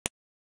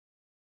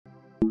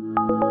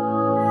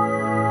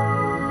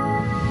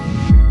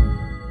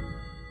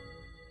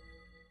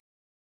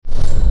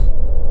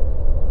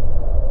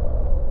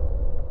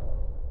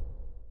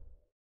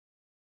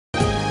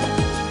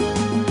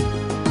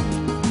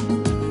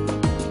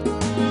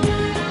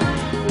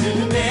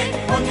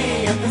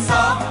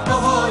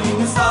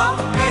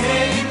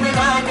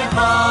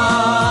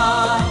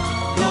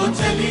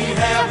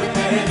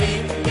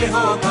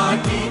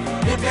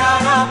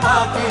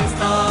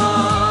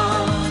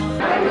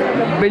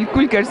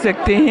बिल्कुल कर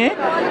सकते हैं.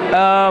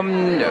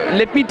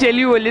 Let me tell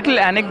you a little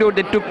anecdote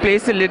that took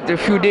place a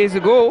few days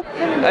ago.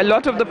 A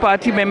lot of the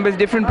party members,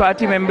 different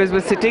party members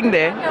were sitting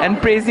there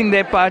and praising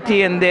their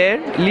party and their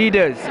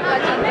leaders.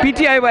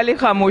 PTI वाले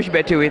खामोश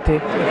बैठे हुए थे,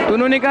 तो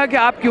उन्होंने कहा कि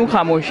आप क्यों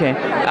खामोश हैं,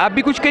 आप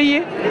भी कुछ कहिए.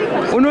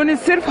 उन्होंने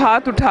सिर्फ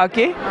हाथ उठा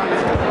के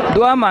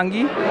दुआ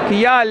मांगी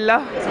कि या अल्लाह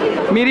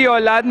मेरी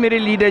औलाद मेरे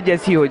लीडर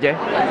जैसी हो जाए.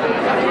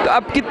 तो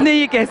अब कितने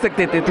ये कह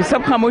सकते थे, तो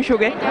सब खामोश हो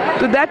गए.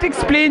 तो that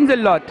explains a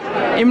lot.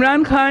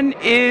 Imran Khan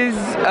is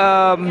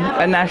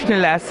a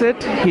national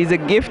asset. He's a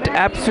gift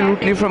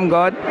absolutely from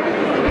God.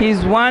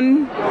 He's one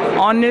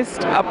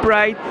honest,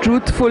 upright,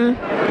 truthful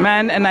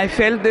man, and I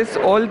felt this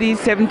all these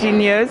 17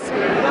 years,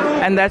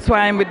 and that's why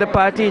I'm with the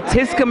party. It's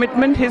his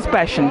commitment, his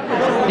passion.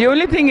 The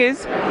only thing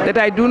is that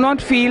I do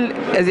not feel,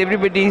 as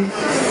everybody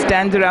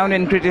stands around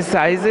and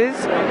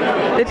criticizes,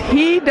 that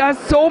he does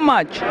so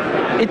much.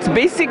 It's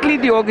basically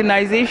the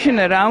organization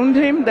around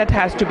him that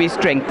has to be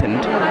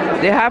strengthened.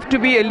 There have to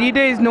be, a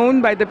leader is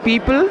known by the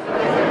people,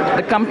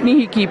 the company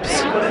he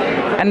keeps.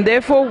 And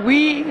therefore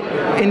we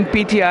in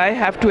PTI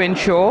have to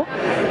ensure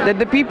that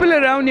the people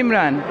around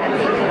Imran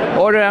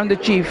or around the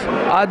chief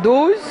are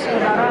those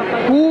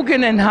who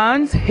can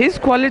enhance his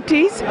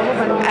qualities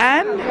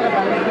and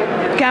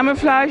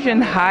camouflage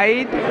and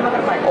hide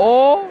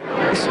or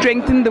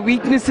strengthen the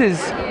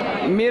weaknesses.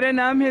 मेरा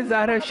नाम है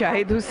ज़ाहरा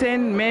शाहिद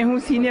हुसैन, मैं हूँ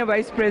senior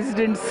vice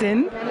president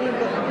Sindh,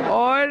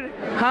 और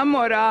हम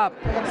और आप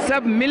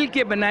सब मिल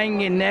के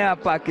बनाएंगे नया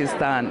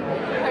पाकिस्तान.